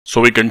So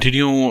we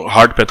continue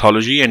heart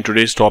pathology, and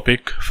today's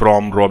topic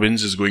from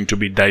Robbins is going to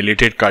be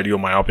dilated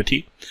cardiomyopathy.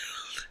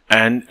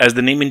 And as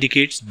the name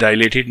indicates,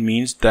 dilated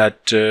means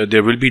that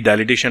there will be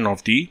dilatation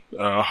of the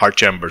heart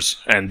chambers,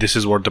 and this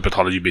is what the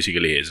pathology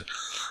basically is.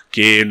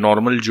 कि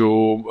normal जो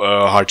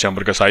heart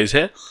chamber का size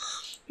है,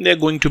 they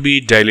are going to be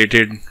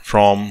dilated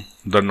from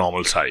the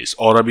normal size.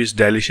 और अब इस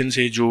dilation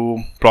से जो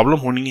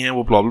problem होनी है,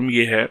 वो problem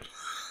ये है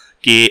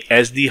कि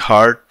as the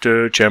heart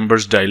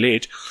chambers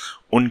dilate,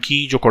 उनकी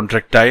जो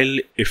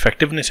कॉन्ट्रैक्टाइल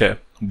इफेक्टिवनेस है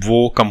वो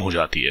कम हो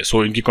जाती है.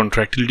 सो इनकी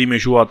कॉन्ट्रैक्टिलिटी में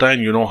इशू आता है,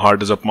 and you know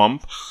heart is a pump,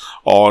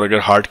 और अगर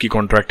हार्ट की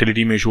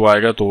कॉन्ट्रैक्टिलिटी में इशू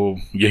आएगा तो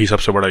यही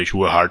सबसे बड़ा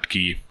इशू है हार्ट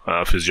की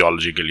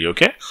फिजियोलॉजी के लिए.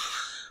 Okay,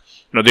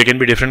 now there can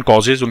be different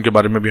causes, उनके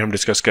बारे में भी हम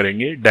डिस्कस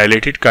करेंगे.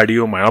 डायलेटेड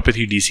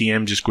कार्डियोमायोपैथी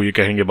DCM जिसको ये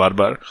कहेंगे बार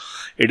बार,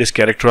 it is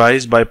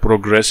characterised bye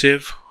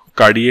progressive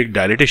cardiac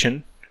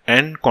dilatation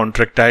and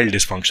contractile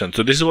dysfunction.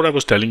 So this is what I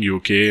was telling you,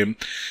 okay,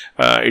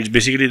 it's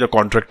basically the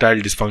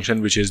contractile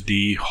dysfunction which is the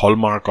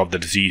hallmark of the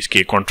disease.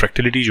 के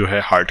contractility जो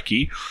है heart की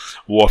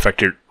वो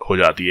affected हो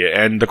जाती है,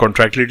 and the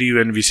contractility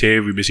when we say,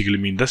 we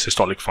basically mean the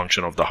systolic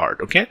function of the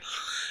heart. Okay,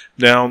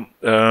 now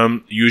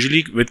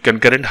usually with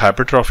concurrent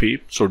hypertrophy,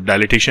 so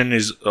dilatation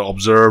is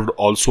observed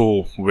also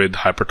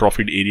with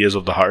hypertrophied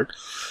areas of the heart,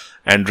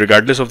 and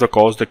regardless of the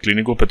cause, the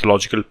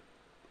clinico-pathological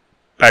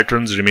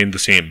patterns remain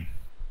the same.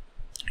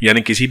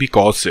 यानी किसी भी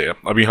cause से,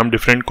 अभी हम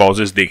different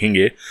causes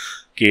देखेंगे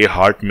कि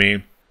heart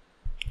में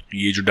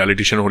ये जो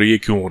डायलिटेशन हो रही है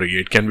क्यों हो रही है.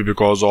 It can be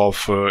because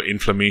of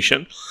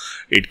inflammation,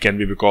 it can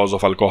be because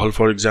of alcohol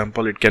for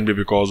example, it can be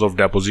because of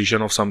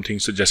deposition of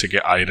somethings जैसे कि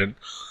आयरन,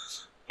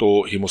 तो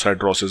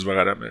हीमोसाइट्रोसिस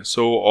वगैरह में.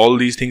 So all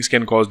these things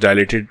can cause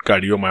dilated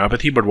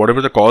cardiomyopathy, but what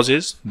ever the cause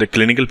is, the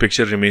clinical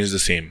picture remains the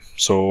same.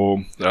 So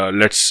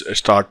let's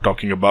start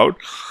talking about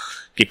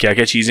कि क्या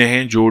क्या चीज़ें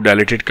हैं जो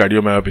डायलेटेड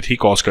कार्डियोमायोपैथी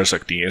कॉज कर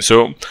सकती हैं.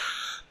 सो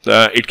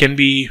it can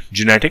be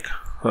genetic.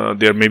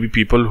 There may be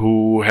people who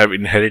have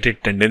inherited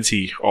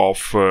tendency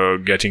of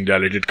getting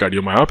dilated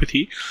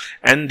cardiomyopathy,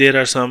 and there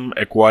are some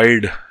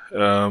acquired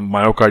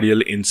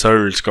myocardial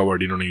insults का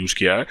word इन्होंने use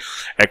किया है.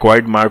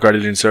 Acquired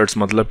myocardial insults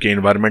मतलब कि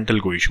environmental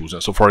कोई issues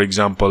हैं. So for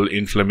example,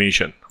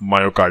 inflammation,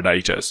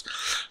 myocarditis.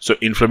 So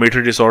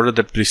inflammatory disorder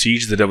that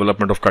precedes the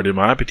development of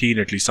cardiomyopathy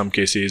in at least some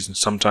cases,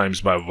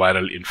 sometimes by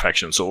viral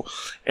infection. So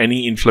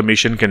any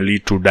inflammation can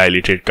lead to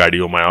dilated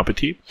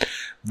cardiomyopathy.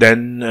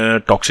 Then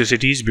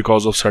toxicities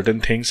because of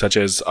certain things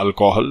such as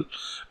alcohol.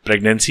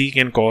 Pregnancy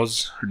can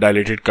cause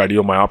dilated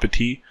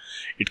cardiomyopathy.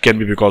 It can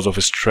be because of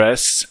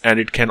stress,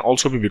 and it can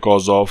also be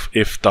because of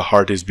if the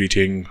heart is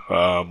beating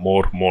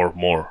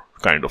more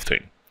kind of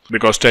thing.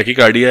 Because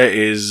tachycardia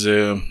is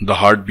the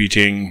heart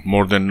beating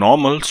more than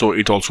normal, so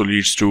it also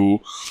leads to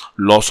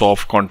loss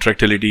of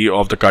contractility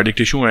of the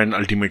cardiac tissue and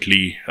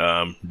ultimately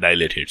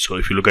dilated.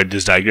 So if you look at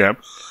this diagram,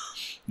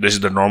 this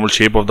is the normal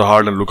shape of the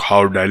heart, and look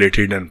how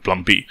dilated and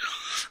plumpy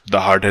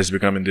the heart has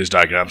become in this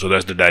diagram. So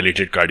that's the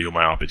dilated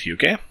cardiomyopathy.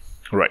 Okay,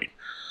 right.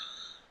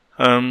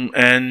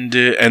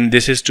 And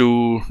this is to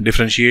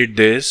differentiate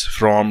this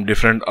from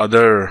different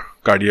other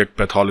cardiac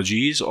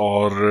pathologies.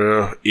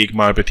 और एक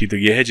myopathy तो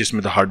ये है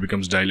जिसमें the heart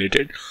becomes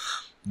dilated.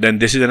 Then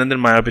this is another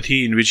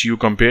myopathy in which you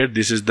compare,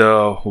 this is the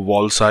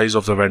wall size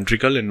of the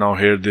ventricle, and now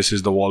here this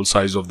is the wall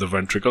size of the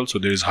ventricle.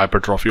 So there is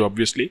hypertrophy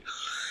obviously,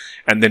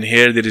 and then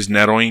here there is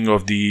narrowing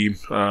of the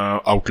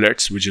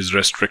outlets, which is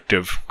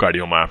restrictive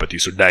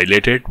cardiomyopathy. So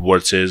dilated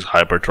versus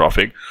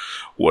hypertrophic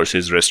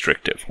versus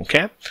restrictive.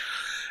 Okay.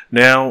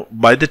 Now,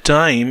 by the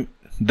time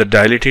the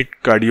dilated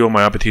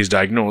cardiomyopathy is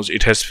diagnosed,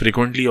 it has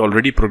frequently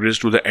already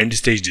progressed to the end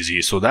stage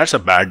disease. So that's a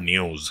bad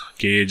news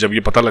कि जब ये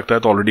पता लगता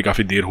है तो already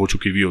काफ़ी देर हो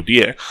चुकी भी होती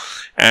है,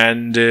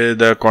 and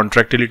the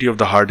contractility of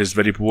the heart is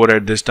very poor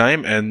at this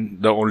time, and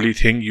the only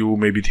thing you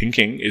may be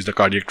thinking is the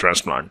cardiac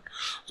transplant.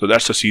 So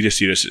that's a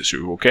serious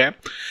issue. Okay,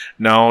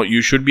 now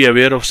you should be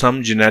aware of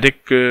some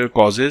genetic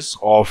causes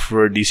of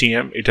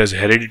DCM. It has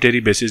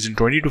hereditary basis in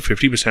 20 to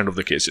 50%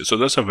 of the cases.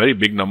 So that's a very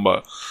big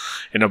number.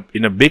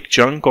 In a big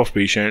chunk of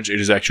patients,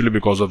 it is actually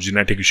because of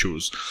genetic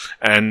issues,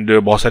 and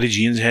बहुत सारी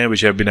genes हैं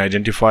which have been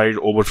identified.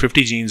 Over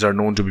 50 genes are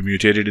known to be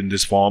mutated in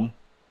this form,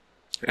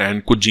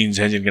 and कुछ genes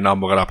हैं जिनके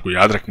नाम अगर आपको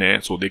याद रखने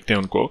हैं, so देखते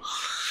हैं उनको.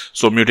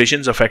 So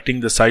mutations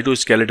affecting the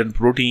cytoskeleton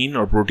protein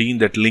or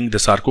protein that link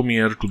the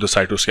sarcomere to the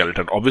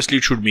cytoskeleton. Obviously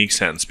it should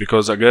make sense,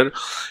 because अगर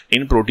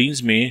इन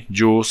proteins में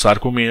जो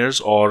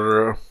sarcomeres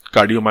और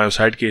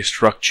कार्डियोमायोसाइट के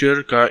स्ट्रक्चर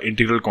का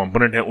इंटीग्रल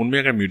कंपोनेंट है, उनमें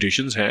अगर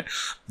म्यूटेशंस हैं,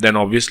 देन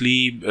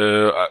ऑब्वियसली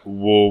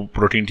वो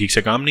प्रोटीन ठीक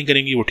से काम नहीं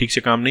करेंगी, वो ठीक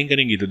से काम नहीं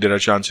करेंगी, तो there are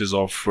chances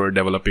of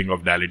developing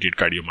of dilated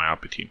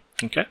cardiomyopathy.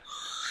 Okay,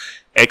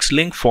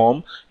 X-linked form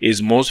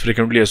is most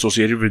frequently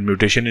associated with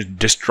mutation in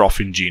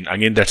dystrophin gene.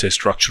 Again, that's a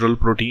structural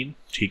protein.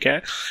 ठीक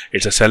है,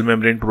 it's a cell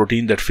membrane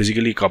protein that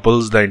physically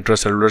couples the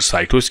intracellular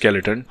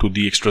cytoskeleton to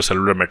the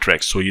extracellular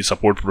matrix. So ये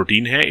support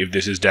protein है. If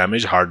this is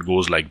damaged, heart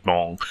goes like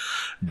long,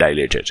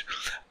 dilated.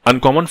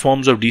 Uncommon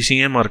forms of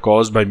DCM are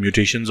caused by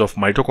mutations of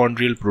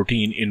mitochondrial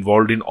protein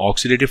involved in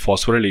oxidative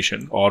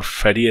phosphorylation or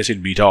fatty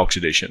acid beta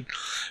oxidation,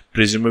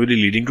 presumably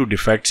leading to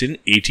defects in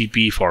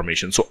ATP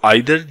formation. So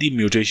either the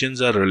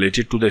mutations are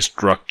related to the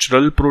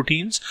structural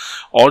proteins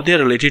or they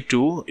are related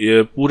to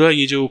पूरा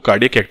ये जो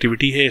cardiac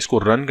activity है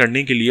इसको run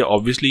करने के लिए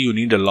obviously you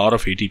need a lot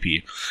of ATP,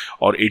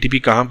 और ATP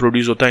कहाँ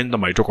produce होता है? In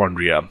the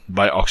mitochondria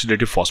by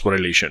oxidative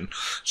phosphorylation.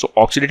 So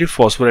oxidative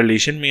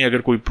phosphorylation में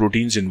अगर कोई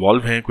proteins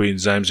involve हैं, कोई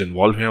enzymes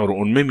involve हैं और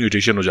उनमें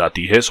mutation हो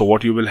जाती है, so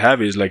what you will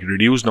have is like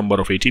reduced number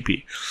of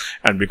ATP,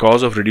 and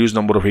because of reduced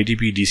number of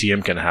ATP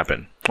DCM can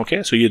happen.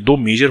 Okay, so ये दो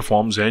major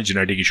forms हैं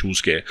genetic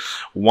issues के.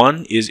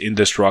 One is in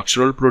the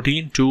structural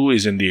protein, two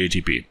is in the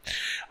ATP.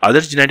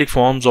 Other genetic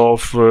forms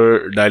of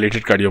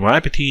dilated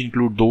cardiomyopathy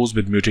include those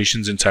with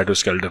mutations in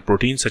cytoskeletal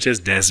proteins such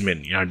as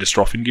desmin. यहाँ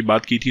dystrophin की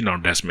बात की थी, now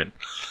desmin.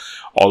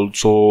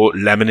 Also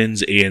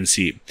laminins A and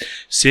C.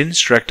 Since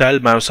tractile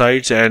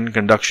myocytes and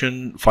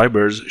conduction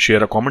fibers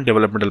share a common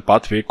developmental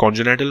pathway,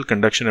 congenital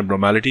conduction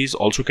abnormalities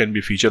also can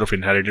be feature of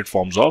inherited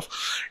forms of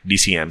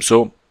DCM.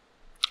 So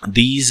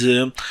these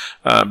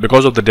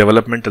because of the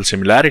developmental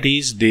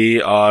similarities,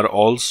 they are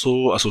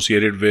also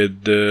associated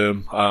with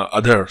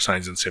other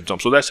signs and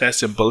symptoms. So that's as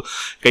simple.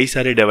 कई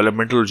सारे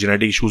developmental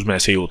genetic issues में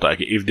ऐसे ही होता है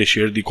कि if they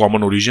share the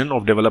common origin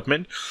of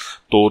development,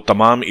 तो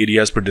तमाम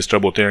areas पर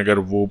disturb होते हैं अगर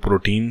वो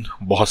protein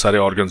बहुत सारे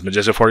organs में,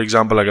 जैसे for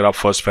example अगर आप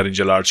first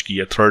pharyngeal arch की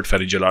या third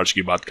pharyngeal arch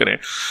की बात करें,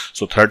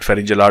 so third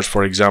pharyngeal arch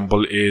for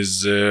example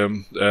is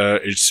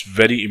it's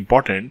very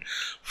important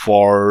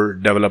for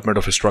development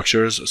of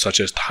structures such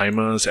as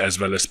thymus as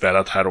well as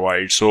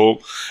parathyroid.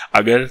 So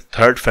अगर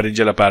third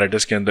pharyngeal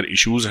apparatus के अंदर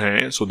issues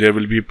हैं, so there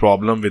will be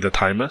problem with the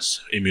thymus,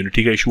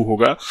 immunity का issue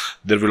होगा.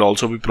 There will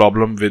also be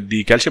problem with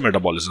the calcium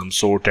metabolism,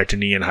 so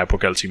tetany and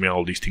hypocalcemia,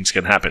 all these things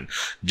can happen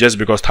just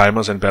because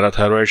thymus and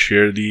parathyroid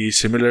share the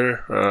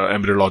similar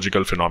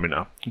embryological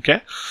phenomena.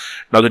 Okay,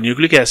 now the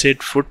nucleic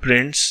acid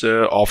footprints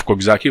of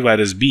Coxsackie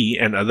virus B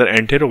and other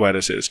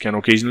enteroviruses can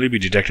occasionally be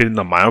detected in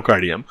the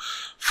myocardium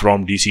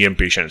from DCM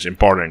patients.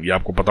 Important, ये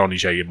आपको पता होनी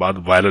चाहिए बात,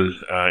 viral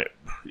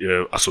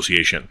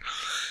association.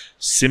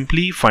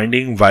 Simply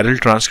finding viral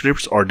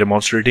transcripts or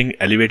demonstrating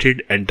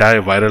elevated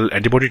antiviral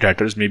antibody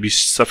titers may be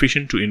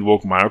sufficient to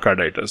invoke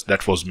myocarditis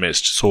that was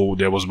missed. So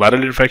there was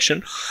viral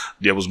infection,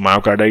 there was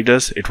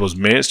myocarditis, it was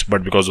missed,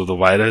 but because of the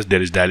virus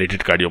there is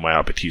dilated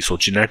cardiomyopathy. So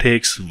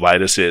genetics,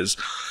 viruses,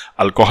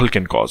 alcohol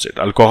can cause it.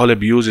 Alcohol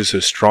abuse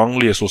is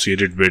strongly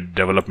associated with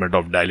development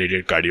of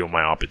dilated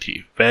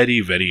cardiomyopathy. Very,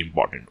 very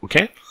important.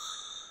 Okay.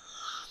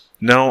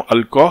 Now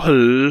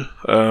alcohol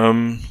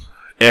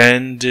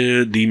and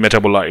the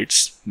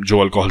metabolites जो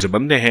alcohol से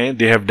बनते हैं,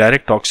 they have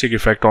direct toxic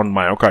effect on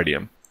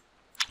myocardium.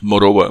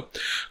 Moreover,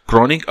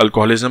 chronic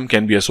alcoholism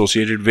can be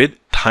associated with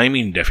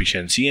thiamine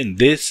deficiency, and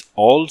this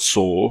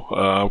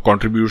also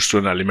contributes to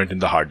an element in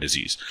the heart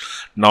disease.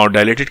 Now,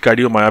 dilated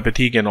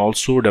cardiomyopathy can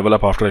also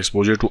develop after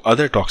exposure to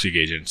other toxic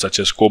agents such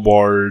as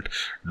cobalt,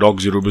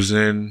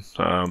 doxorubicin.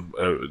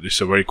 This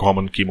is a very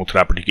common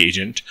chemotherapeutic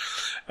agent.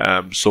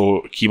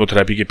 So,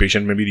 chemotherapy के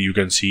patient में भी you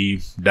can see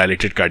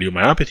dilated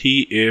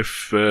cardiomyopathy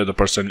if the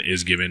person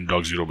is given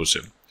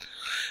doxorubicin.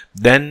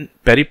 Then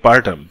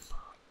peripartum,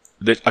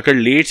 that occur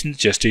late in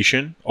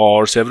gestation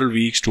or several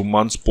weeks to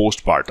months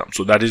postpartum.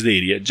 So that is the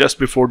area just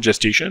before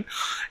gestation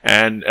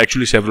and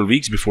actually several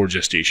weeks before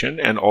gestation,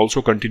 and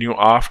also continue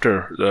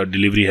after the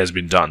delivery has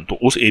been done. So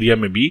उस area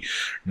में भी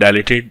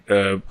dilated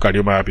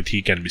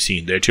cardiomyopathy can be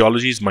seen. The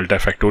etiology is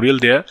multifactorial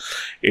there.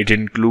 It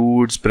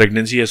includes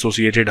pregnancy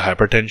associated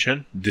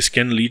hypertension. This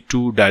can lead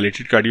to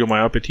dilated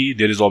cardiomyopathy.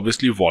 There is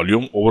obviously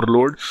volume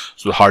overload.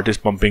 So the heart is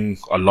pumping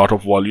a lot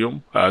of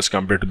volume as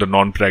compared to the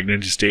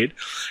non-pregnant state.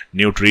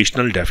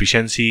 Nutritional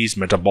deficiencies,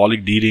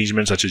 metabolic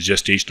derangements such as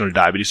gestational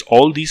diabetes,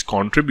 all these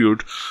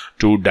contribute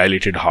to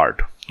dilated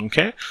heart.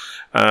 Okay.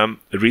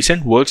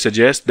 Recent work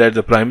suggests that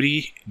the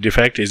primary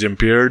defect is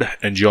impaired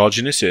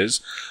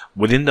angiogenesis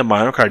within the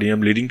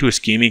myocardium leading to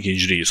ischemic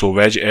injury. So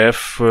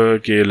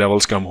VEGF के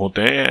levels कम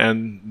होते हैं,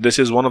 and this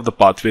is one of the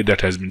pathway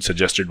that has been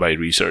suggested by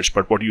research.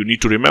 But what you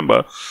need to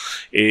remember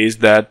is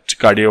that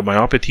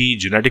cardiomyopathy,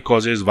 genetic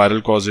causes,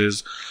 viral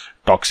causes,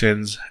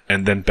 toxins,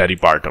 and then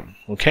peripartum.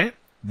 Okay.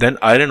 Then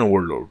iron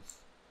overload.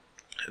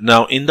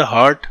 Now in the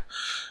heart,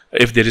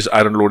 if there is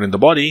iron load in the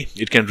body,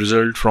 it can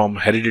result from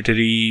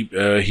hereditary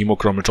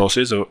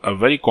hemochromatosis, a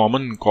very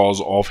common cause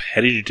of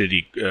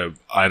hereditary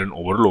iron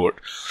overload,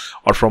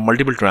 or from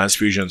multiple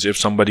transfusions if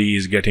somebody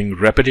is getting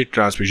repeated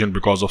transfusion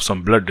because of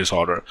some blood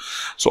disorder.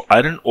 So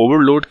iron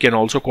overload can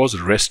also cause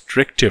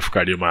restrictive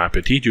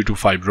cardiomyopathy due to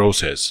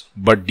fibrosis,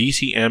 but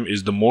DCM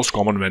is the most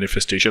common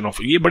manifestation of,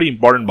 ये बड़ी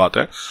important बात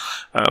है.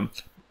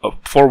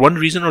 For one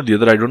reason or the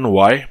other, I don't know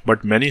why,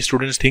 but many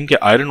students think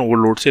that iron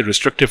overload से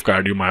restrictive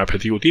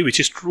cardiomyopathy होती है, which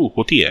is true,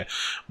 होती है,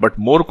 but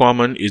more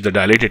common is the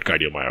dilated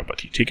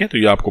cardiomyopathy. ठीक है, तो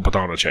ये आपको पता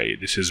होना चाहिए.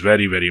 This is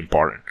very, very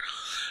important.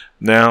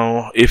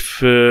 Now,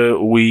 if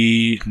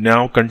we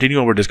now continue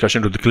our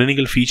discussion to the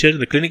clinical feature,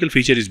 the clinical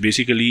feature is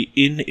basically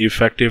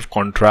ineffective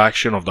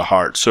contraction of the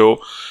heart.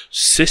 So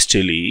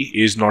systole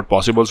is not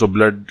possible, so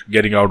blood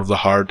getting out of the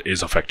heart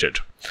is affected.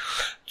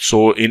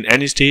 So in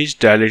any stage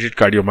dilated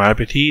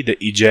cardiomyopathy, the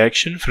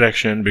ejection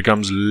fraction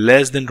becomes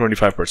less than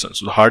 25%.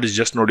 So the heart is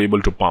just not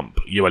able to pump.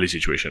 ये वाली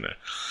situation है.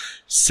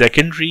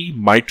 Secondary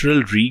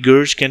mitral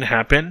regurg can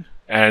happen,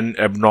 and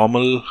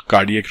abnormal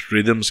cardiac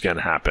rhythms can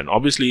happen.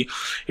 Obviously,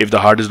 if the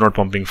heart is not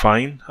pumping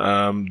fine,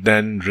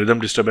 then rhythm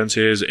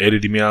disturbances,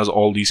 arrhythmias,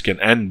 all these can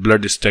end.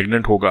 Blood is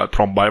stagnant होगा,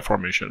 thrombi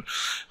formation.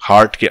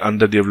 Heart के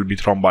अंदर there will be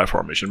thrombi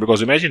formation.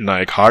 Because imagine ना,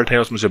 एक heart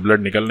है उसमें से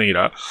blood निकल नहीं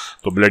रहा,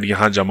 तो blood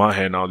यहाँ जमा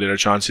है. Now there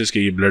are chances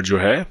कि ये blood जो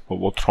है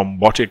वो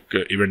thrombotic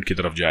event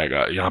की तरफ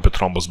जाएगा, यहाँ पे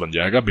thrombus बन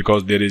जाएगा,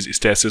 because there is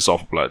stasis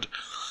of blood.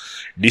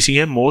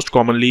 DCM most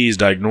commonly is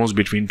diagnosed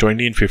between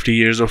 20 and 50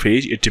 years of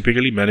age. It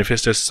typically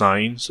manifests as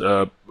signs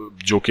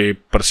जो कि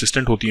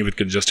persistent होती हैं with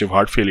congestive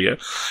heart failure.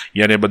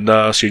 यानी बंदा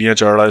सीढ़ियाँ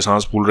चढ़ रहा है,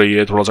 सांस फूल रही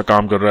है, थोड़ा सा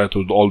काम कर रहा है,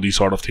 तो all these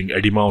sort of thing.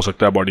 Oedema हो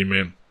सकता है बॉडी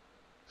में,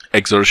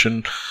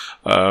 exertion,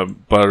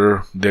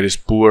 but there is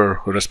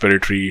poor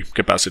respiratory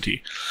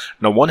capacity.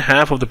 Now,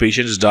 1/2 of the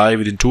patients die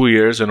within 2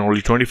 years, and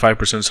only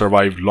 25%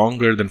 survive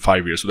longer than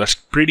 5 years. So that's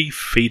pretty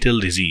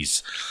fatal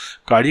disease.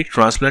 Cardiac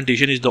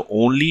transplantation is the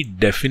only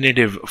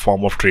definitive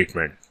form of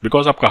treatment,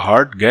 because आपका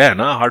heart गया है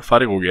ना, heart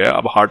फारिग हो गया है,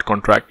 अब heart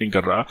contract नहीं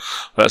कर रहा.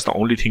 That's the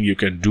only thing you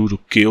can do to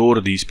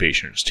cure these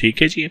patients.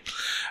 ठीक है जी,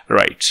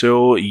 right?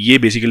 So ये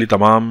basically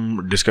तमाम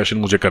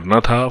discussion मुझे करना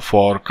था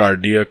for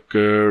cardiac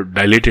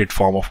dilated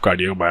form of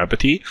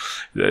cardiomyopathy.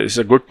 It's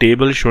a good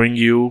table showing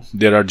you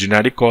there are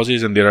genetic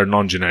causes and there are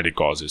non-genetic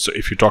causes. So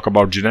if you talk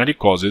about genetic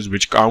causes,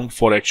 which count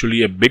for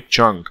actually a big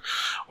chunk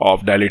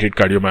of dilated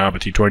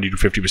cardiomyopathy, 20 to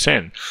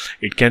 50%,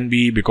 it can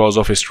be because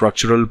of a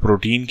structural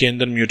protein के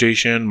अंदर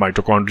mutation,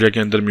 mitochondria के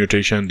अंदर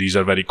mutation. These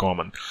are very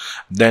common.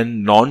 Then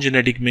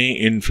non-genetic में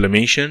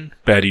inflammation,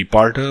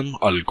 peripartum,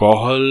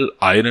 alcohol,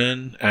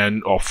 iron,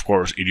 and of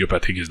course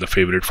idiopathic is the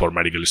favorite for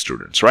medical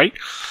students, right?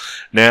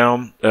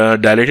 Now,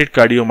 dilated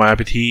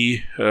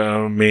cardiomyopathy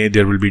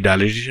there will be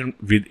dilation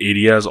with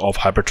areas of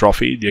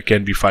hypertrophy. There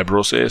can be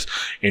fibrosis,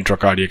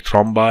 intracardiac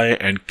thrombi,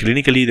 and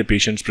clinically the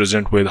patients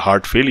present with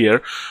heart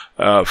failure,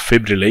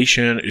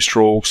 fibrillation,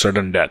 stroke,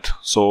 sudden death.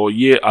 So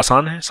ये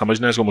आसान है,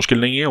 समझना इसको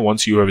मुश्किल नहीं है.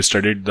 Once you have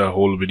studied the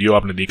whole video,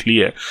 आपने देख ली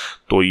है,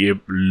 तो ये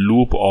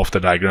loop of the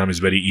diagram is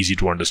very easy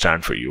to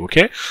understand for you.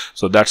 Okay,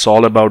 so that's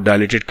all about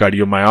dilated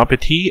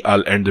cardiomyopathy.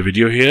 I'll end the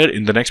video here.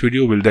 In the next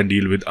video, we'll then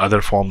deal with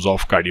other forms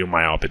of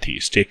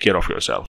cardiomyopathies. Take care of yourself.